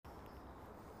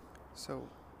So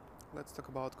let's talk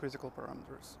about critical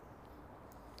parameters.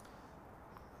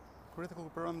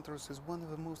 Critical parameters is one of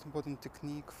the most important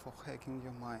techniques for hacking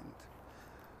your mind,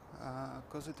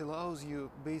 because it allows you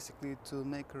basically to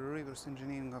make a reverse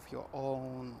engineering of your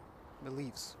own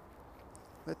beliefs.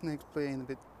 Let me explain a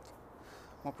bit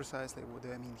more precisely what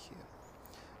do I mean here.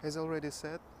 As already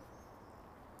said,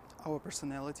 our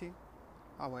personality,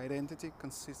 our identity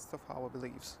consists of our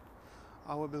beliefs.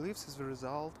 Our beliefs is the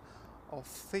result of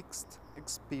fixed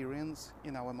experience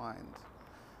in our mind.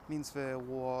 Means there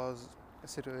was a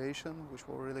situation which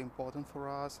was really important for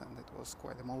us, and it was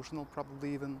quite emotional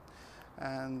probably even,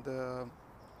 and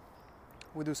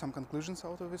we do some conclusions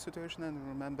out of this situation and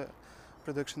remember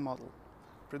prediction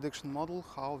model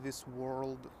how this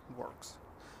world works,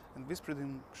 and this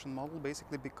prediction model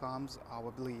basically becomes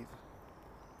our belief.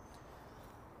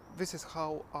 This is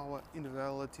how our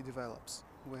individuality develops.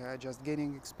 We are just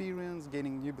gaining experience,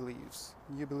 gaining new beliefs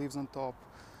on top,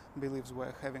 beliefs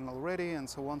we're having already, and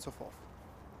so on and so forth.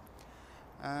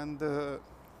 And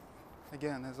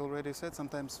again, as already said,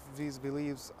 sometimes these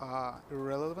beliefs are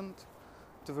irrelevant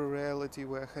to the reality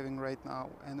we're having right now,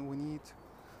 and we need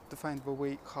to find the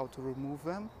way how to remove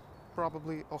them,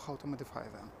 probably, or how to modify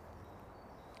them.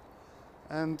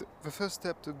 And the first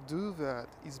step to do that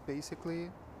is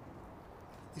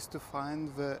to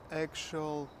find the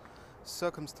actual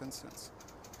circumstances,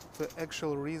 the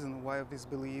actual reason why this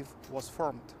belief was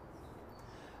formed.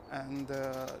 And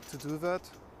to do that,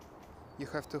 you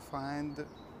have to find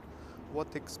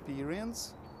what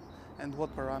experience and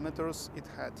what parameters it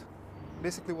had,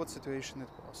 basically what situation it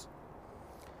was.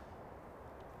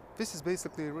 This is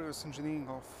basically reverse engineering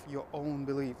of your own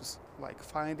beliefs, like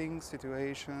finding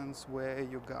situations where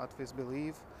you got this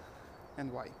belief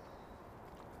and why.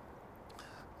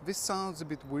 This sounds a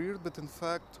bit weird, but in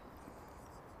fact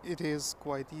it is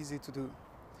quite easy to do,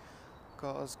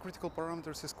 because critical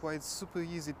parameters is quite super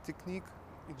easy technique.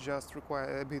 It just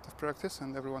requires a bit of practice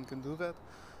and everyone can do that,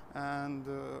 and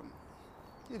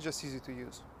it's just easy to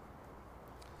use.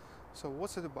 So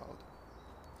what's it about?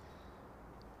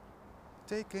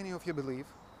 Take any of your belief,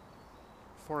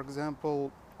 for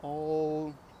example,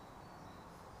 all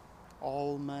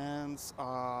men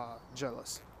are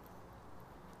jealous,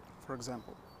 for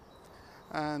example,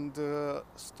 and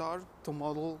start to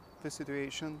model the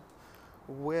situation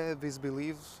where this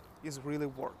belief really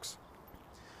works.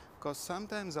 Because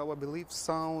sometimes our belief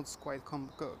sounds quite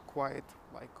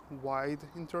like wide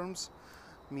in terms,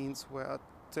 means we're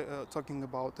talking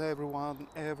about everyone,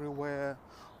 everywhere,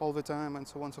 all the time, and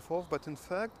so on and so forth. But in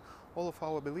fact, all of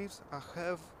our beliefs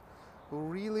have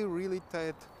really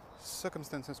tight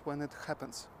circumstances when it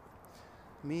happens.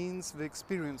 Means the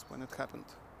experience when it happened.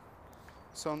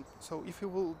 So if you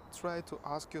will try to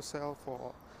ask yourself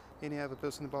or any other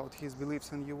person about his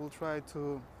beliefs, and you will try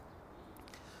to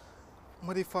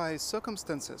modify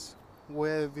circumstances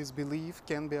where this belief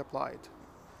can be applied,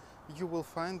 you will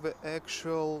find the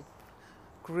actual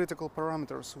critical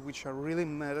parameters which are really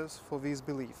matters for this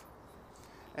belief.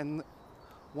 And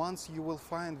once you will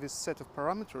find this set of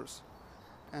parameters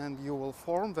and you will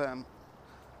form them,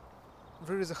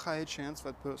 there is a high chance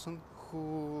that person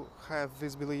who have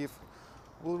this belief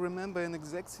will remember an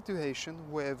exact situation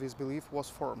where this belief was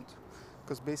formed,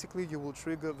 because basically you will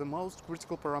trigger the most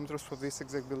critical parameters for this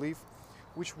exact belief,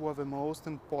 which were the most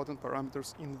important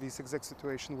parameters in this exact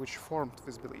situation which formed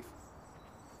this belief.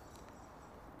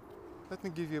 Let me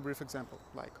give you a brief example,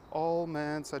 like all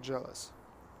men are jealous.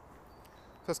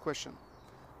 First question,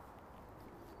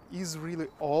 is really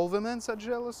all the men are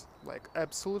jealous? Like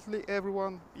absolutely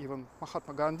everyone, even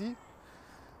Mahatma Gandhi?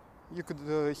 You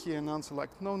could hear an answer like,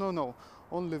 no,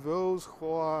 only those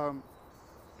who are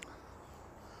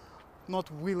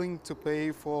not willing to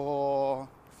pay for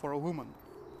a woman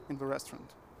in the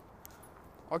restaurant.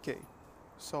 Okay,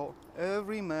 so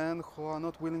every man who are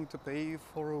not willing to pay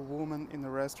for a woman in a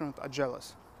restaurant are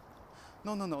jealous.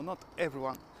 No, not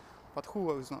everyone. But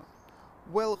who is not?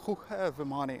 Well, who have the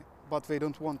money, but they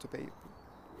don't want to pay.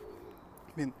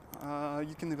 I mean,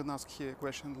 you can even ask here a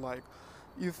question like,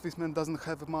 if this man doesn't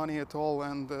have money at all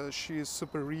and she is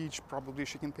super rich, probably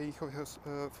she can pay for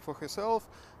herself,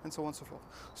 and so on and so forth.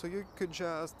 So you could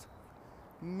just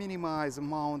minimize the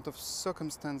amount of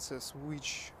circumstances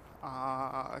which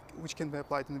can be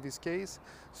applied in this case.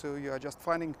 So you are just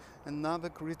finding another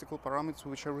critical parameters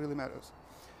which are really matters.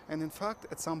 And in fact,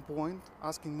 at some point,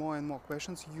 asking more and more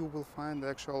questions, you will find the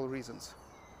actual reasons.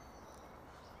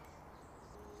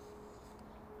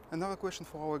 Another question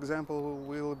for our example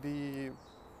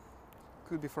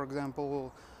could be, for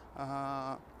example,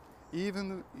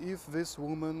 even if this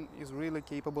woman is really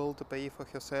capable to pay for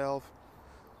herself,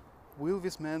 will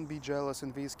this man be jealous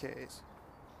in this case?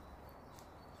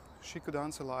 She could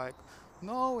answer like,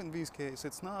 no, in this case,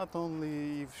 it's not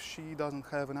only if she doesn't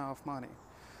have enough money,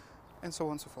 and so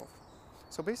on and so forth.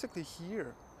 So basically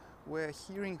here, we're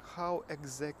hearing how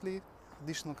exactly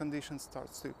additional conditions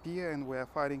starts to appear, and we're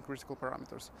finding critical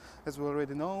parameters. As we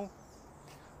already know,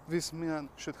 this man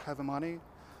should have money.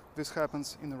 This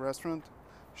happens in a restaurant.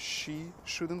 She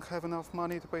shouldn't have enough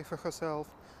money to pay for herself,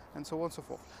 and so on and so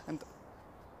forth. And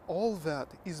all that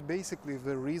is basically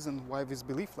the reason why this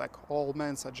belief, like all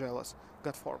men are jealous,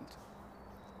 got formed.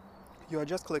 You are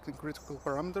just collecting critical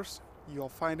parameters, you are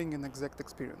finding an exact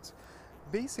experience.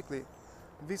 Basically,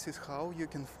 this is how you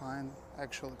can find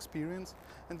actual experience,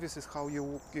 and this is how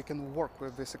you can work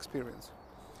with this experience.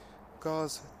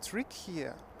 Because trick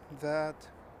here that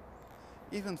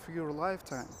even for your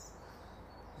lifetime,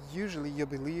 usually your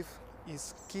belief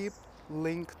is keep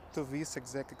linked to this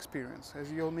exact experience. As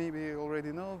you maybe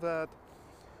already know that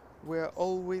we're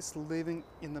always living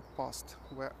in the past,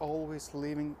 we're always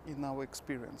living in our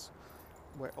experience,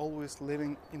 we're always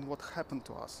living in what happened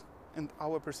to us, and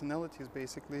our personality is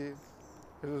basically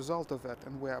a result of that,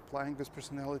 and we're applying this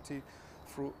personality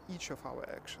through each of our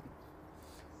actions.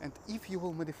 And if you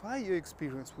will modify your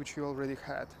experience, which you already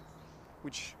had,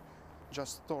 which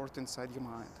just stored inside your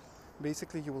mind,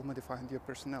 basically you will modify your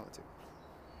personality.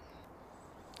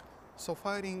 So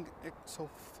finding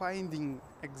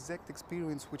exact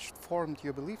experience which formed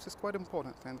your beliefs is quite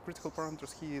important, and critical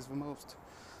parameters here is the most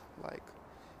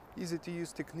easy to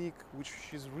use technique, which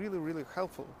is really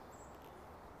helpful.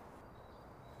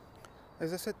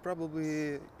 As I said,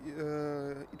 probably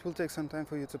it will take some time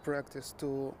for you to practice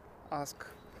to ask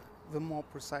the more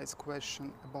precise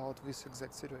question about these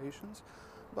exact situations,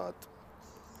 but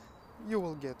you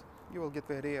will get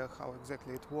the idea how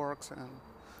exactly it works, and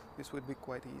this would be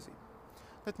quite easy.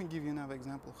 Let me give you another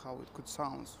example how it could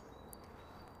sound.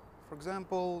 For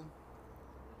example,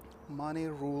 money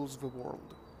rules the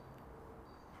world.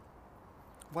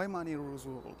 Why money rules the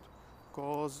world?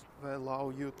 Because they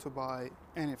allow you to buy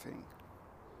anything.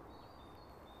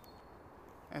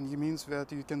 And it means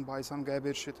that you can buy some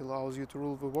garbage, it allows you to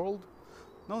rule the world?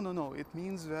 No, it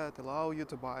means that allow you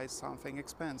to buy something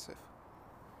expensive.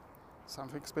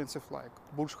 Something expensive like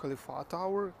Burj Khalifa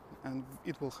Tower, and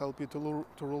it will help you to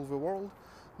rule the world?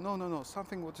 No,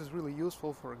 something what is really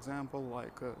useful, for example,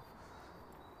 like a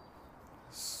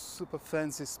super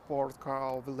fancy sport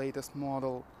car of the latest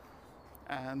model,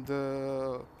 and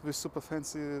this super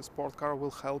fancy sport car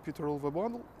will help you to rule the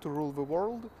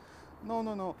world?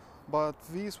 No, but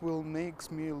this will make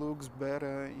me look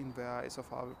better in the eyes of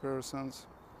other persons,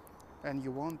 and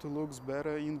you want to look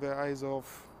better in the eyes of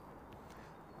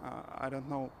I don't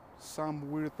know,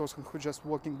 some weird person who just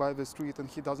walking by the street and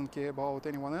he doesn't care about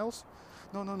anyone else?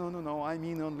 No, I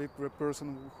mean only the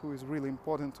person who is really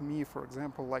important to me, for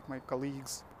example, like my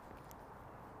colleagues,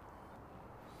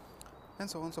 and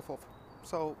so on and so forth.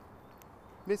 So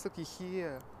basically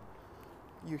here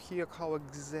you hear how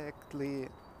exactly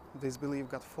this belief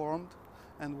got formed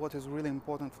and what is really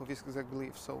important for this exact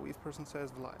belief. So if person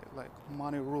says like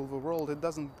money rule the world, it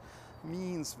doesn't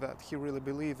means that he really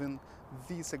believes in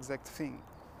this exact thing.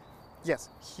 Yes,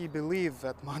 he believes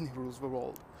that money rules the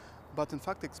world, but in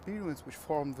fact experience which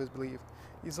formed this belief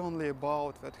is only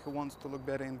about that he wants to look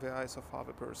better in the eyes of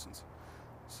other persons.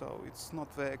 So it's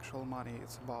not the actual money,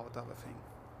 it's about other thing.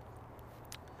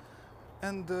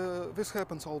 And this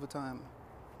happens all the time.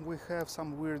 We have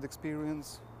some weird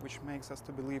experience which makes us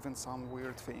to believe in some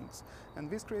weird things, and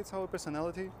this creates our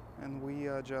personality, and we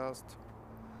are just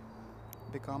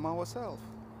become ourselves.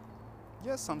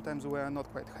 Yes, sometimes we are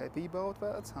not quite happy about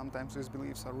that, sometimes these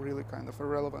beliefs are really kind of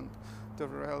irrelevant to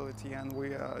reality, and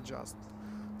we are just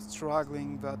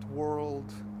struggling that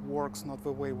world works not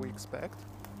the way we expect,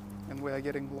 and we are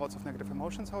getting lots of negative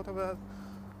emotions out of that.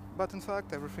 But in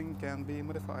fact, everything can be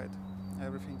modified,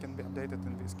 everything can be updated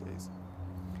in this case.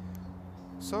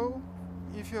 So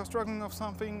if you are struggling with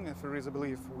something, if there is a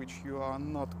belief which you are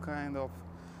not kind of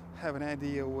have an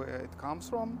idea where it comes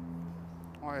from,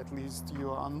 or at least you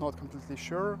are not completely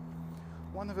sure,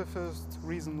 one of the first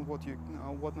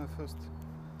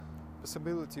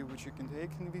possibility which you can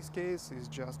take in this case is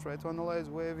just try to analyze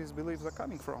where these beliefs are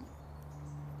coming from,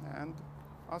 and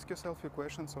ask yourself your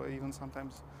questions, or even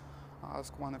sometimes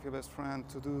ask one of your best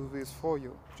friends to do this for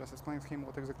you. Just explain to him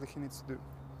what exactly he needs to do,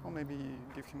 or maybe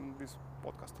give him this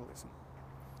podcast to listen.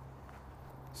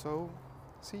 So,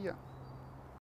 see ya.